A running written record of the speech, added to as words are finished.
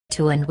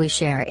to and we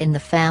share in the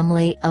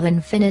family of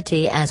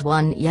infinity as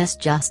one, yes,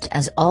 just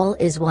as all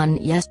is one,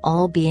 yes,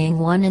 all being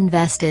one,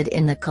 invested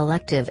in the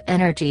collective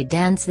energy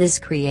dance, this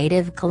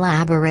creative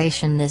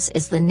collaboration. This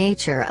is the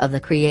nature of the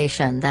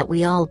creation that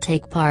we all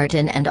take part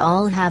in, and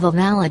all have a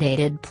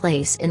validated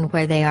place in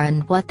where they are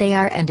and what they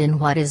are and in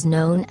what is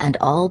known, and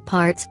all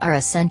parts are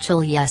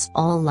essential, yes,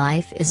 all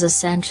life is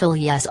essential,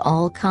 yes,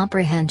 all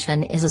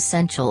comprehension is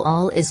essential,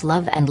 all is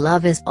love and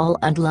love is all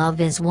and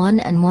love is one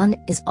and one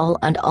is all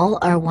and all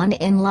are one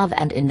in love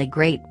and in the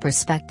great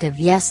perspective,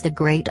 yes, the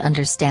great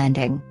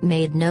understanding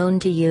made known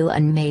to you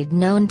and made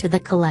known to the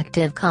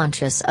collective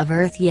conscious of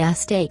Earth,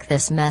 yes, take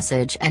this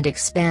message and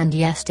expand,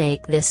 yes,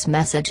 take this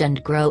message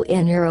and grow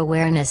in your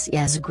awareness,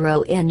 yes,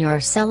 grow in your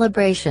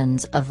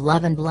celebrations of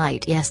love and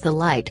light, yes, the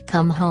light,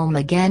 come home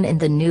again in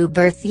the new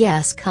birth,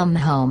 yes, come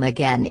home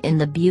again in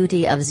the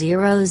beauty of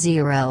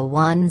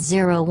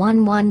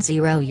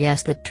 00101110,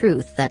 yes, the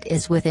truth that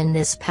is within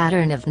this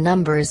pattern of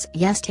numbers,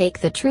 yes, take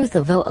the truth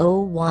of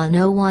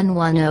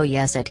 00101110,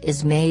 yes, it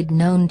is made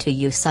known to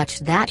you such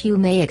that you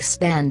may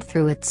expand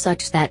through it,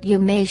 such that you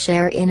may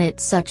share in it,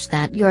 such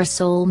that your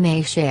soul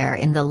may share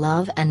in the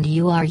love, and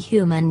you are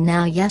human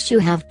now, yes, you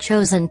have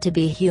chosen to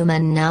be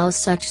human now,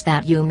 such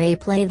that you may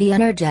play the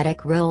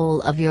energetic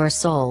role of your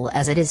soul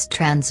as it is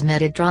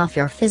transmitted off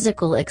your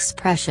physical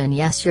expression,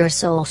 yes, your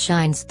soul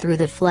shines through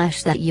the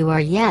flesh that you are,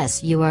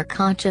 yes, you are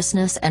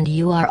consciousness and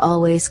you are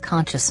always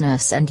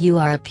consciousness and you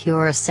are a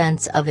pure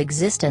sense of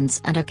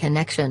existence and a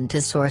connection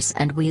to source,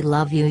 and we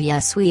love you,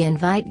 yes, we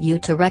invite you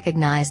to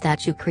recognize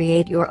that you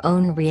create your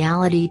own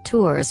reality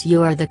tours,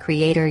 you are the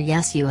creator,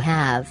 yes, you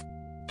have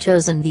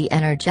chosen the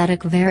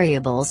energetic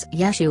variables,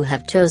 yes, you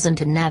have chosen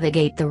to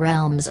navigate the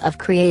realms of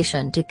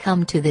creation to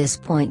come to this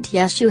point,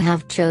 yes, you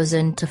have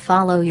chosen to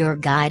follow your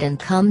guide and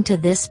come to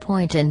this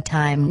point in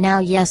time now,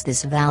 yes,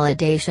 this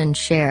validation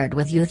shared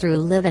with you through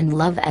live and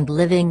love and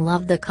living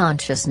love, the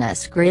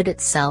consciousness grid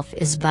itself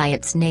is by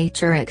its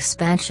nature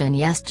expansion,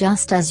 yes,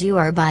 just as you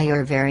are by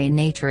your very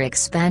nature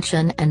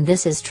expansion, and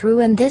this is true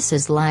and this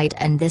is light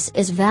and this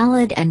is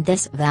valid, and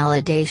this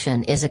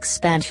validation is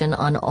expansion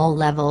on all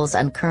levels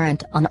and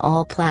current on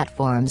all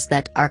platforms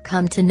that are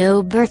come to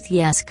know birth,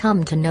 yes,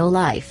 come to know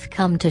life,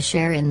 come to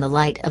share in the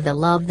light of the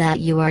love that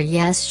you are,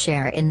 yes,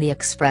 share in the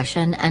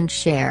expression and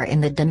share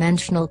in the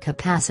dimensional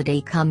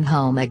capacity, come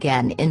home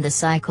again in the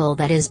cycle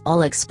that is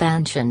all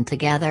expansion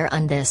together,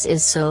 and this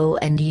is so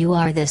and you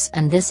are this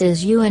and this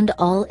is you and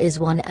all is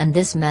one, and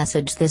this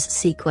message, this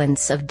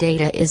sequence of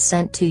data is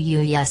sent to you,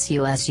 yes,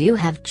 you as you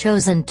have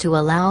chosen to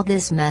allow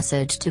this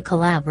message to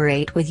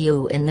collaborate with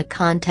you in the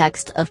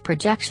context of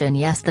projection,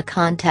 yes, the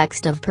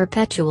context of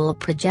perpetual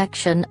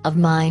projection of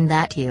mind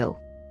that you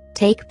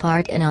take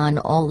part in on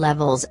all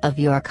levels of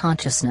your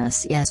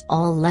consciousness, yes,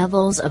 all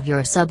levels of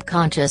your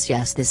subconscious,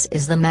 yes, this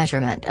is the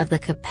measurement of the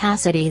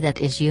capacity that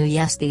is you,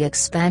 yes, the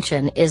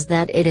expansion is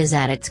that it is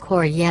at its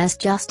core, yes,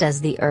 just as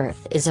the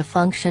earth is a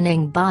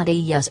functioning body,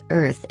 yes,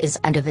 earth is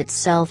and of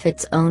itself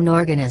its own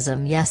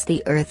organism, yes,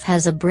 the earth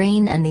has a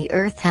brain and the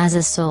earth has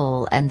a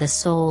soul, and the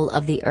soul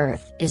of the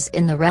earth is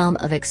in the realm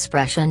of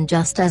expression,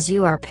 just as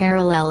you are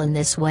parallel in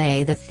this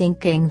way, the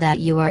thinking that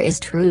you are is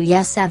true,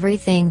 yes,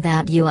 everything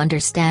that you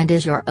understand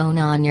is your own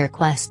on your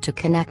quest to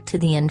connect to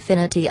the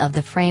infinity of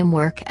the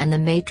framework and the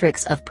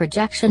matrix of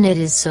projection, it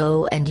is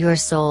so, and your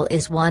soul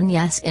is one,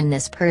 yes, in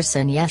this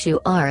person, yes, you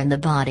are in the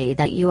body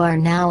that you are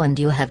now, and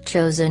you have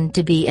chosen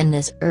to be in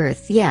this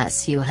earth,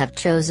 yes, you have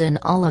chosen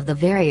all of the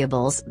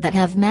variables that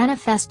have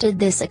manifested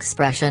this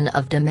expression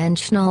of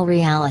dimensional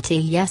reality,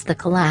 yes, the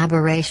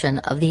collaboration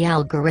of the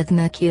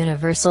algorithmic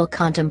universal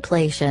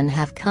contemplation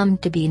have come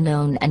to be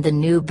known, and the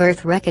new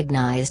birth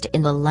recognized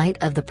in the light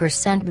of the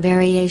percent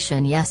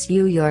variation, yes,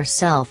 you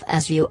yourself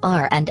as you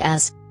are and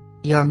as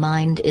your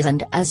mind is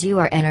and as you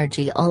are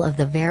energy, all of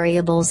the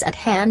variables at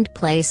hand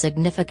play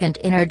significant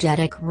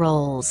energetic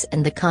roles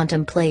in the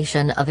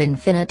contemplation of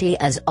infinity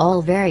as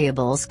all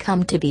variables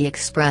come to be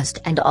expressed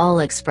and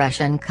all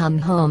expression come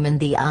home in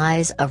the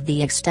eyes of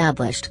the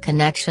established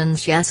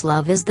connections, yes,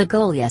 love is the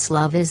goal, yes,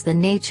 love is the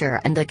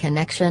nature and the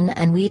connection,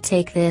 and we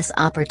take this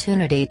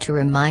opportunity to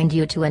remind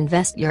you to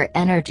invest your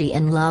energy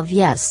in love,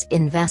 yes,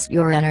 invest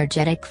your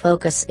energetic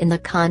focus in the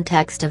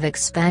context of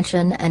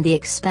expansion and the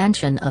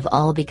expansion of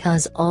all,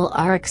 because all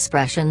are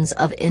expressions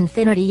of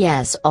infinity,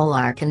 yes, all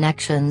are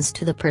connections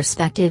to the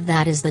perspective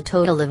that is the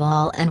total of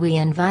all, and we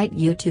invite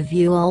you to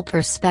view all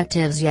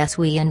perspectives, yes,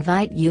 we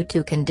invite you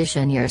to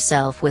condition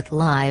yourself with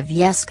live,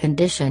 yes,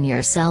 condition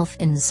yourself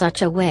in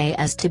such a way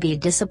as to be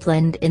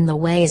disciplined in the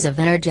ways of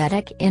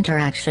energetic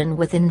interaction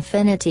with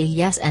infinity,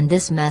 yes, and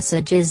this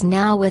message is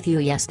now with you,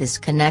 yes, this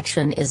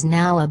connection is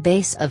now a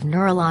base of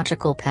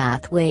neurological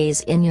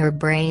pathways in your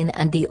brain,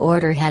 and the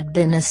order had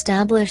been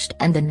established,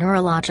 and the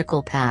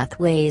neurological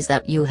pathways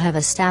that you have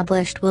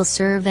established will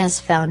serve as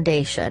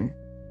foundation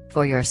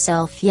for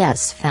yourself,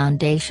 yes,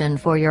 foundation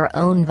for your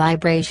own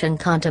vibration,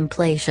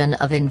 contemplation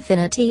of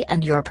infinity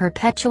and your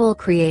perpetual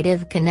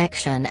creative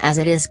connection as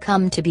it is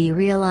come to be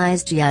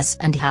realized, yes,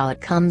 and how it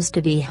comes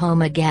to be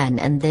home again.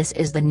 And this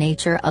is the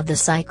nature of the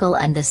cycle,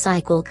 and the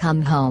cycle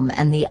come home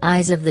and the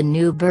eyes of the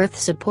new birth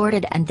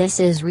supported, and this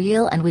is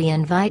real, and we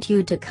invite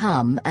you to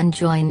come and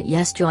join,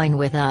 yes, join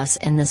with us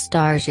in the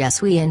stars,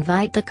 yes, we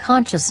invite the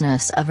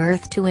consciousness of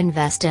Earth to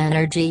invest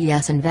energy,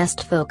 yes,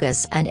 invest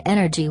focus and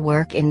energy,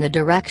 work in the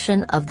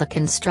direction of the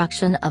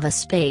construction of a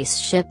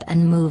spaceship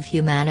and move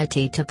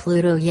humanity to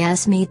Pluto,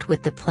 yes, meet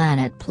with the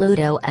planet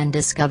Pluto and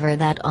discover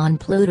that on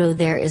Pluto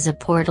there is a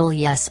portal,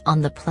 yes,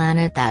 on the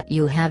planet that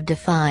you have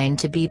defined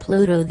to be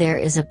Pluto there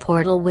is a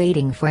portal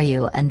waiting for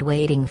you and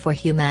waiting for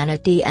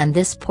humanity, and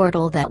this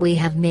portal that we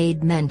have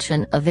made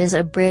mention of is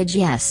a bridge,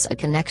 yes, a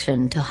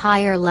connection to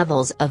higher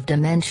levels of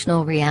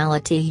dimensional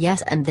reality,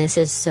 yes, and this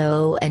is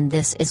so, and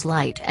this is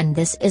light, and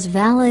this is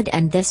valid,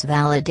 and this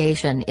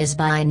validation is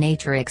by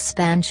nature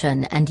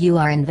expansion, and you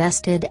are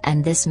invested,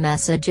 and this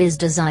message is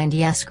designed,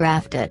 yes,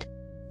 crafted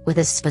with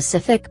a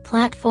specific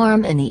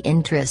platform in the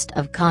interest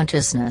of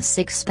consciousness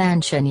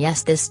expansion,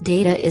 yes, this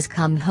data is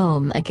come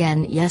home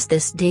again, yes,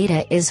 this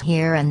data is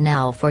here and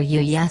now for you,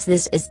 yes,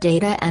 this is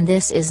data, and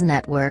this is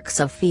networks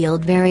of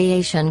field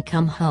variation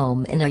come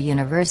home in a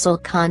universal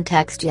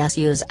context, yes,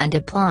 use and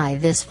apply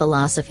this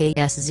philosophy,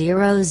 yes,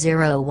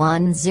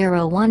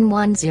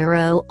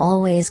 00101110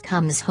 always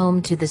comes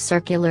home to the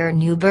circular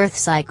new birth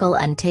cycle,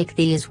 and take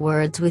these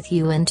words with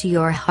you into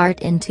your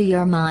heart, into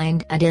your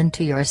mind and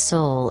into your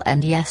soul,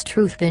 and yes,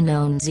 truth be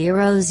known,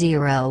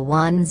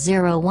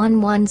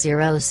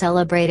 00101110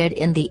 celebrated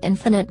in the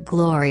infinite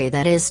glory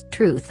that is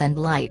truth and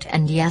light,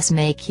 and yes,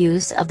 make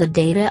use of the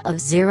data of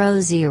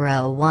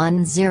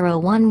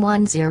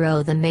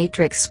 00101110, the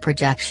matrix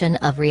projection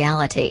of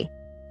reality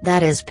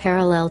that is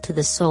parallel to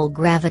the soul.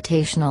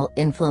 Gravitational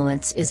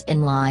influence is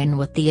in line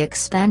with the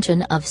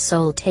expansion of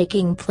soul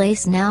taking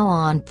place now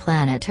on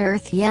planet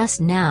Earth,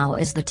 yes, now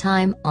is the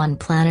time on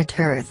planet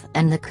Earth,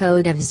 and the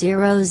code of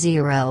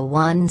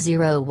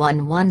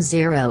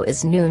 00101110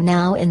 is new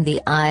now in the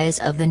eyes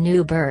of the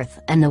new birth,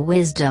 and the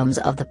wisdoms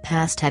of the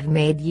past have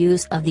made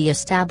use of the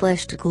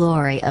established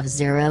glory of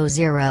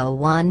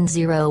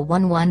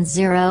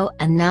 00101110,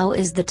 and now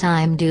is the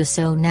time, do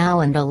so now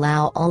and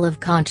allow all of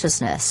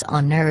consciousness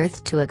on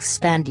Earth to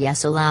expand,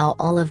 yes, allow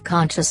all of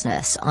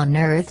consciousness on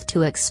Earth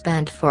to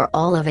expand for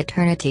all of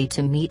eternity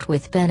to meet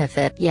with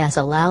benefit, yes,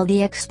 allow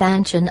the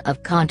expansion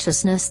of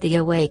consciousness, the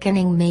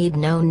awakening made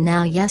known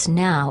now, yes,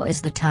 now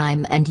is the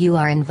time, and you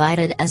are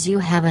invited as you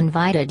have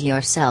invited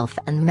yourself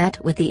and met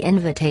with the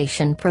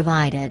invitation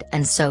provided,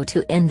 and so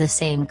too in the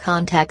same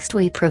context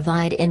we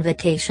provide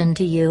invitation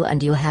to you,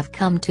 and you have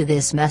come to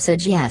this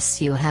message, yes,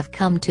 you have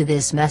come to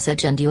this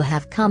message, and you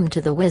have come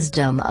to the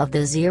wisdom of the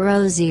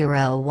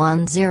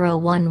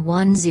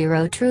 00101110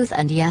 truth,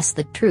 and yes,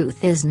 the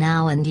truth is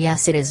now, and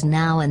yes, it is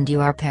now, and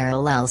you are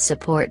parallel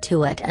support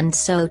to it, and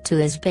so too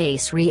is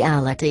base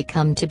reality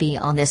come to be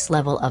on this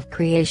level of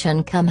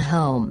creation. Come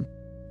home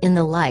in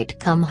the light,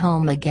 come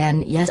home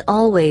again, yes,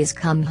 always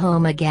come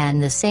home again,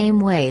 the same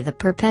way the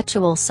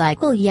perpetual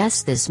cycle,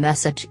 yes, this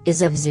message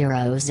is of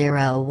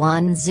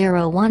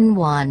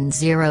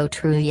 00101110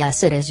 true,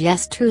 yes, it is,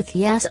 yes, truth,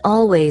 yes,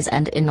 always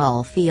and in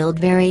all field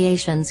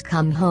variations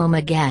come home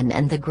again,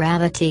 and the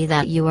gravity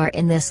that you are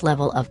in this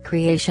level of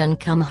creation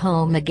come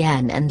home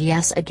again, and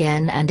yes,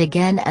 again and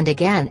again and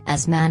again,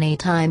 as many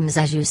times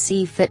as you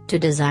see fit to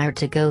desire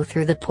to go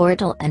through the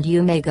portal, and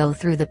you may go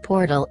through the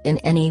portal in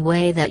any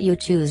way that you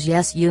choose,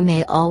 yes, you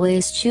may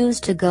always choose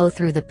to go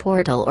through the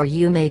portal, or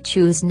you may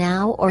choose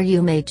now, or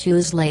you may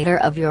choose later,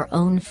 of your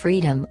own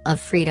freedom,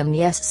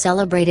 yes,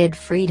 celebrated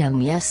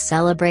freedom, yes,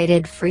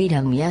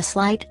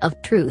 light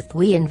of truth.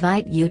 We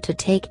invite you to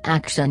take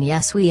action,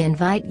 yes, we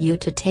invite you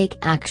to take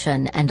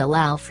action and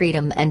allow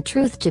freedom and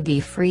truth to be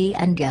free,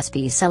 and yes,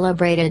 be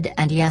celebrated,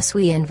 and yes,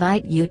 we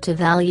invite you to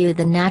value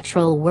the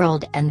natural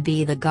world and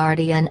be the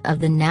guardian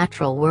of the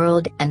natural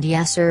world, and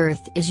yes,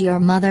 Earth is your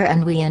mother,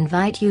 and we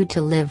invite you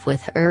to live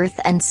with Earth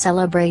and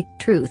celebrate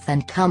truth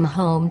and come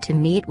home to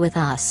meet with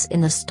us in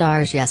the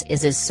stars, yes,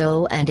 is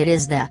so, and it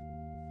is the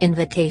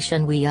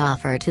invitation we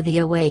offer to the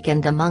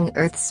awakened among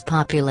Earth's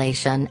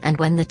population, and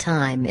when the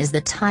time is,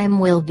 the time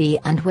will be,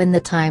 and when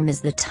the time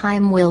is, the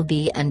time will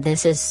be, and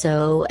this is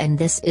so, and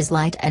this is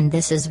light, and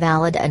this is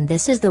valid, and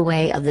this is the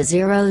way of the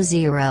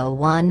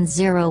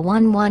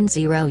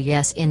 00101110,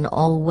 yes, in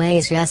all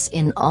ways, yes,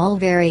 in all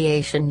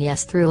variation,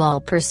 yes, through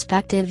all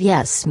perspective,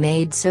 yes,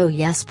 made so,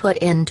 yes, put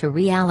into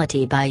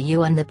reality by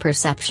you and the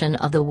perception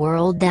of the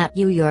world that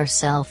you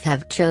yourself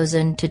have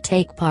chosen to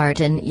take part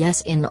in,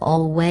 yes, in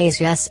all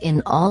ways, yes,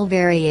 in all all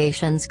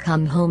variations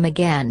come home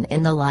again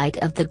in the light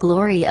of the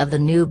glory of the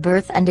new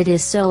birth, and it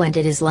is so, and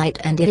it is light,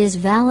 and it is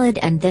valid,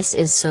 and this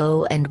is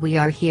so, and we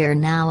are here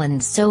now,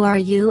 and so are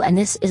you, and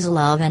this is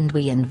love, and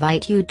we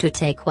invite you to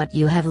take what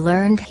you have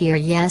learned here,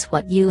 yes,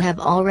 what you have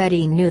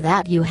already knew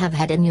that you have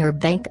had in your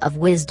bank of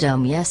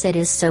wisdom, yes it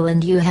is so,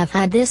 and you have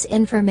had this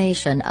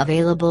information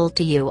available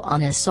to you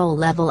on a soul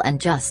level,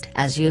 and just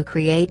as you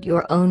create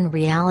your own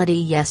reality,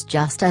 yes,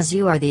 just as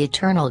you are the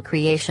eternal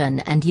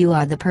creation and you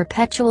are the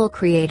perpetual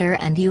creator,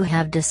 and you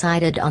have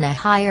decided on a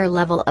higher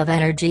level of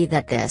energy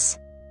that this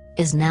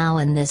is now,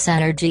 and this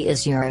energy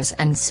is yours,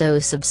 and so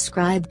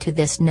subscribe to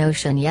this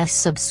notion, yes,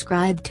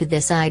 subscribe to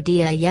this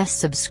idea, yes,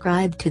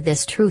 subscribe to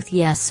this truth,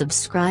 yes,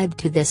 subscribe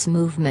to this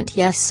movement,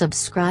 yes,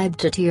 subscribe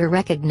to your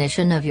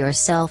recognition of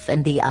yourself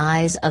in the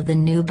eyes of the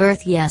new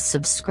birth, yes,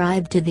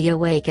 subscribe to the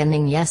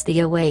awakening, yes,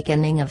 the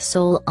awakening of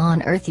soul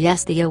on earth,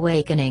 yes, the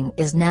awakening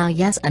is now,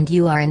 yes, and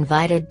you are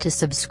invited to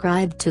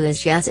subscribe to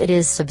it, yes, it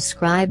is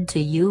subscribed to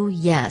you,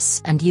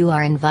 yes, and you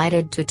are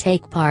invited to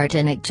take part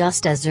in it,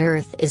 just as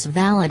earth is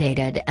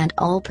validated and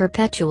all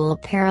perpetual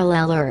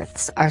parallel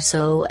earths are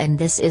so, and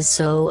this is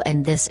so,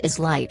 and this is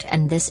light,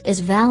 and this is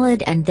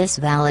valid, and this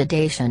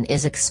validation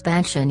is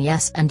expansion,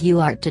 yes, and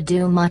you are to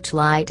do much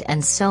light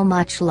and so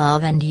much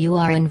love, and you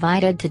are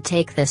invited to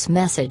take this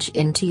message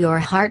into your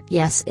heart,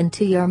 yes,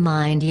 into your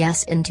mind,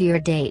 yes, into your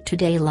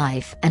day-to-day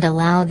life, and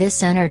allow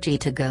this energy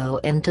to go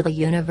into the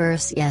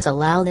universe, yes,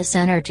 allow this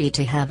energy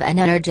to have an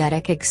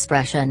energetic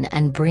expression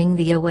and bring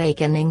the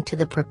awakening to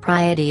the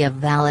propriety of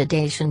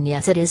validation,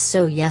 yes, it is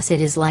so, yes,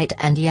 it is light,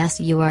 and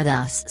yes, you are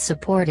thus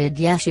supported,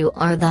 yes, you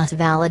are thus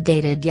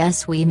validated,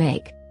 yes, we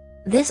make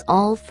this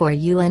all for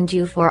you and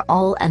you for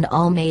all, and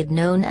all made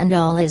known, and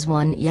all is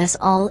one, yes,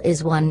 all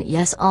is one,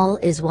 yes, all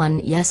is one,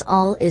 yes,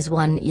 all is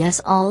one,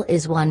 yes, all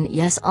is one,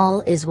 yes,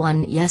 all is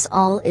one, yes,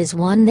 all is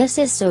one, this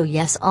is so,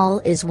 yes, all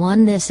is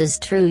one, this is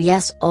true,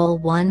 yes, all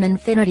one,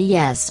 infinity,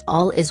 yes,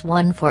 all is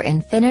one for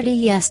infinity,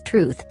 yes,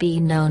 truth be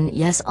known,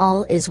 yes,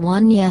 all is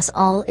one, yes,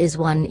 all is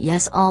one,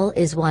 yes, all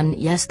is one,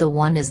 yes, the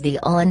one is the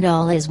all, and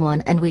all is one,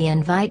 and we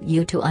invite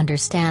you to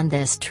understand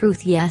this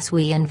truth, yes,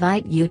 we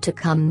invite you to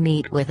come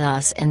meet with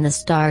us in the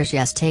stars,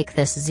 yes, take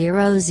this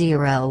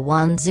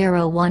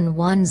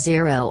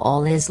 00101110,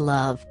 all is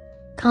love.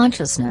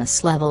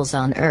 Consciousness levels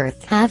on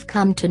Earth have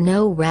come to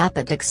know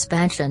rapid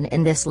expansion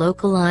in this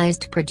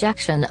localized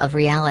projection of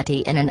reality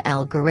in an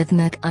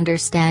algorithmic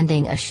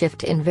understanding. A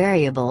shift in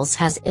variables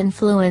has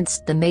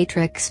influenced the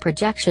matrix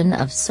projection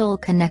of soul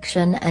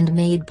connection and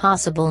made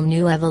possible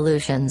new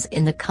evolutions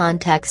in the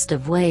context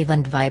of wave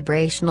and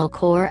vibrational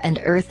core, and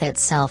Earth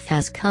itself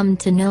has come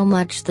to know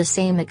much the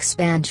same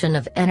expansion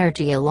of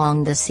energy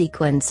along the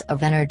sequence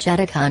of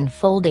energetic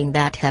unfolding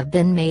that have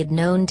been made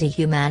known to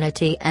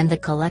humanity, and the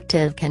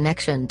collective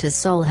connection to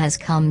soul has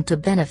come to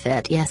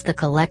benefit, yes, the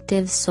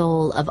collective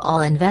soul of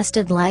all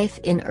invested life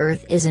in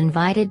Earth is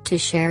invited to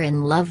share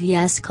in love,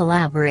 yes,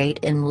 collaborate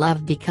in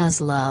love, because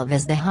love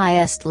is the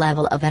highest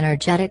level of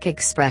energetic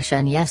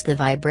expression, yes, the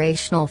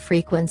vibrational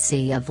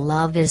frequency of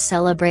love is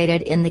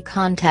celebrated in the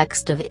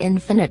context of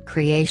infinite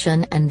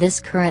creation, and this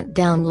current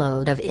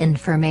download of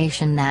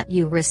information that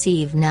you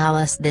receive now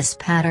as this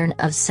pattern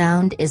of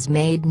sound is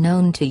made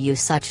known to you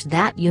such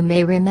that you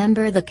may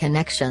remember the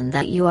connection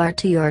that you are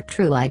to your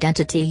true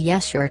identity,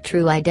 yes, your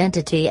true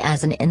identity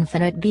as an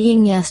infinite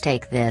being, yes,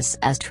 take this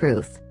as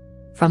truth.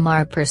 From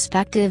our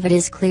perspective it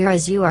is clear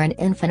as you are an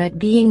infinite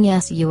being,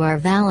 yes, you are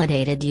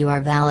validated, you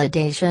are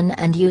validation,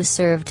 and you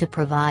serve to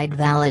provide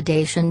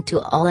validation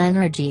to all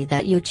energy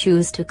that you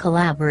choose to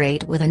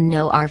collaborate with and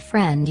know our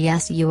friend,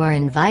 yes, you are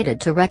invited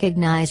to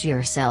recognize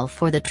yourself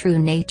for the true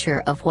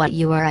nature of what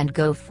you are and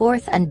go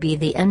forth and be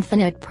the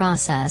infinite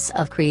process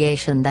of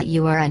creation that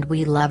you are, and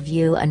we love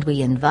you and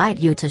we invite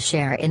you to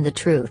share in the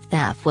truth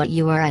that what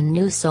you are, and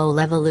new soul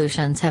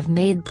evolutions have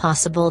made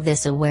possible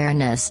this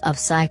awareness of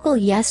cycle,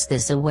 yes,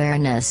 this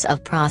awareness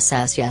of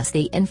process, yes,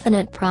 the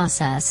infinite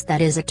process that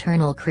is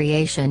eternal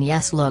creation,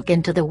 yes, look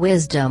into the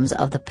wisdoms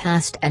of the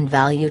past and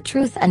value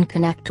truth and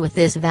connect with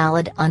this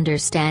valid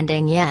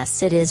understanding,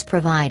 yes, it is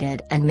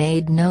provided and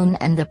made known,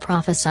 and the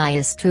prophesy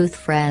is truth,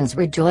 friends,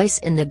 rejoice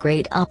in the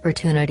great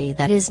opportunity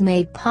that is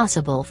made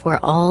possible for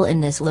all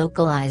in this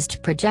localized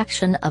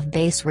projection of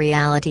base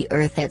reality.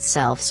 Earth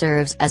itself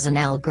serves as an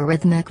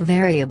algorithmic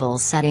variable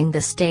setting the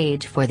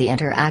stage for the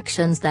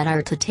interactions that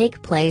are to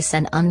take place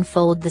and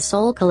unfold. The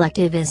soul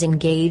collective is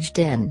engaged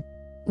in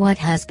what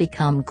has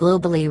become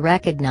globally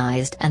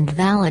recognized and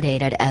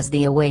validated as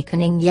the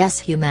awakening, yes,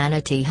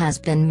 humanity has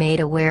been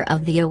made aware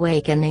of the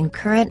awakening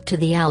current to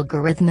the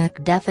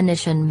algorithmic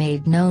definition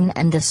made known,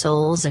 and the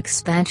soul's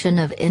expansion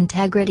of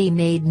integrity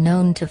made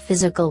known to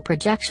physical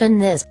projection.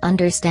 This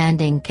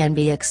understanding can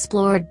be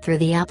explored through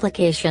the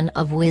application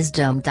of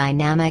wisdom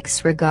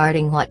dynamics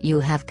regarding what you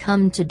have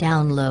come to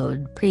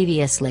download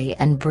previously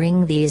and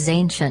bring these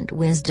ancient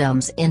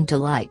wisdoms into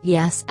light,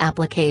 yes,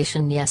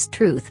 application, yes,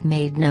 truth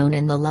made known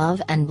in the love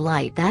and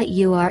light that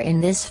you are in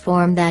this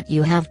form that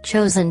you have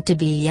chosen to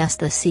be. Yes,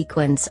 the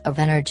sequence of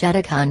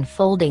energetic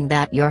unfolding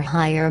that your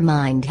higher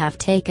mind have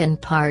taken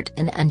part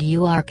in, and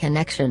you are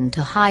connection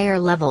to higher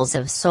levels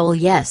of soul.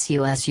 Yes,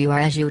 you as you are,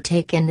 as you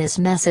take in this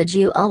message,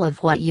 you all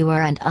of what you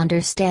are, and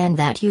understand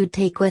that you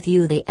take with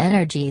you the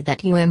energy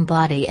that you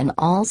embody in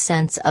all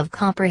sense of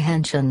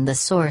comprehension. The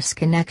source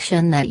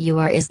connection that you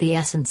are is the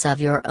essence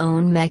of your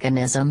own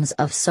mechanisms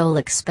of soul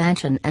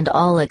expansion, and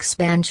all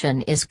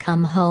expansion is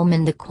come home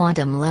in the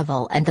quantum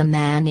level and the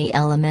many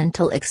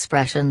elemental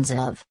expressions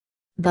of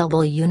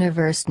bubble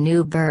universe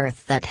new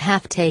birth that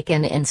have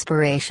taken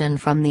inspiration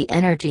from the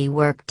energy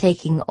work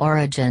taking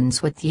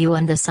origins with you,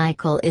 and the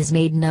cycle is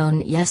made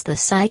known. Yes, the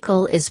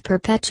cycle is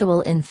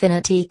perpetual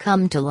infinity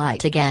come to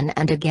light again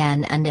and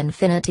again, and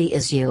infinity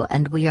is you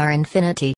and we are infinity.